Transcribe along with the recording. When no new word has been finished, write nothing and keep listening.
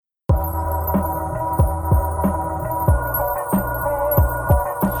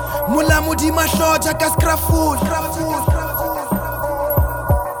Mulamudi mashoja kaskraful.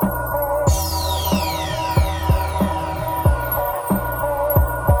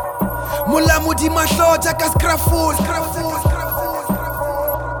 Mulamudi mashoja kaskraful.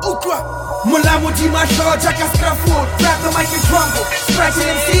 Mulamudi mashoja kaskraful. Grab the mic and crumble. Scratching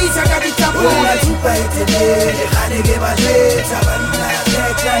MCs, I got the double.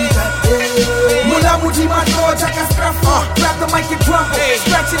 Mulamudi mashoja kaskraful. Grab the mic and crumble.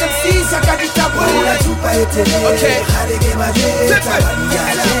 Scratching MCs, I got the double. Okay.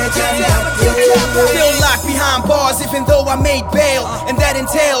 Still locked behind bars even though I made bail. And that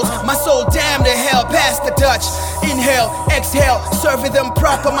entails my soul damn to hell past the Dutch. Inhale, exhale, serving them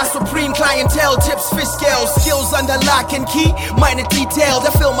proper. My supreme clientele, tips, fish scales, skills under lock and key, minor details.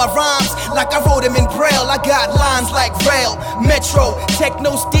 I fill my rhymes like I wrote them in braille. I got lines like rail, metro,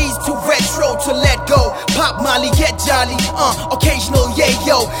 techno steez too retro to let go. Pop Molly, get jolly, occasional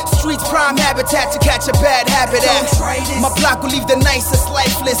yayo. Streets prime habitat to catch a bad habit at. My block will leave the nicest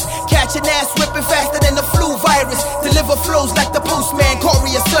lifeless. Catch an ass whipping faster than the flu virus. Deliver flows like the postman,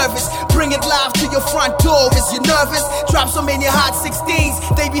 courier service. Bring it live to your front door. Is you nervous? Drop so many hot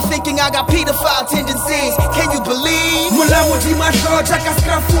 16s. They be thinking I got pedophile tendencies. Can you believe? Mulamudi mashoja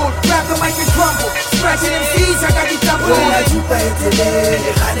kaskraful. Grab the mic and crumble. Scratching MCs, I got the double.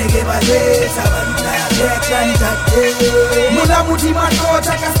 Mulamudi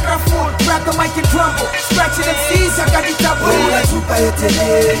mashoja kaskraful. Grab the mic and crumble. Scratching MCs, I got the double.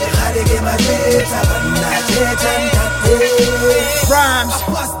 Rhymes,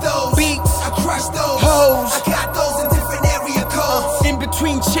 beats, I crush those. Hoes, I got those in different area codes. In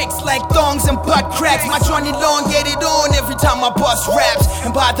between chicks like thongs and butt cracks. My Johnny Long get it on every time I bust raps.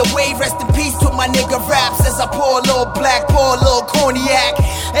 And by the way, rest in peace to my nigga raps. As I pour a little black, pour a little cognac.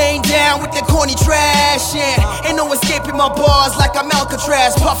 Ain't down with the corny trash, yeah. Ain't no escaping my bars like I'm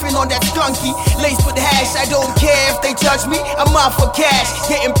Alcatraz. Puffing on that skunky, laced with hash. I don't care if they judge me, I'm out for cash.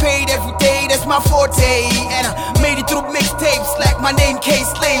 Getting paid every day, that's my forte. And I made it through mixtapes like my name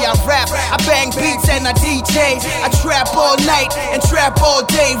K-Slay. I rap, I bang beats and I DJ. I trap all night and trap all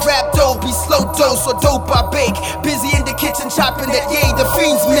day. Rap dope, be slow dose or dope I bake. Busy in the kitchen chopping that yay, the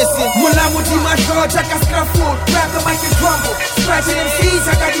fiend's missing. Mulamudi mashoja kaskraful. Grab the mic and crumble. Scratching MCs,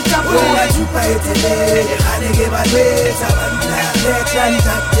 I got the double.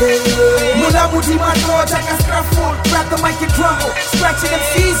 Mulamudi mashoja kaskraful. Grab the mic and crumble. Scratching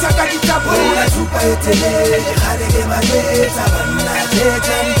MCs, I got the double.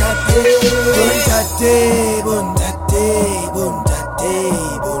 Buntate, buntate, buntate.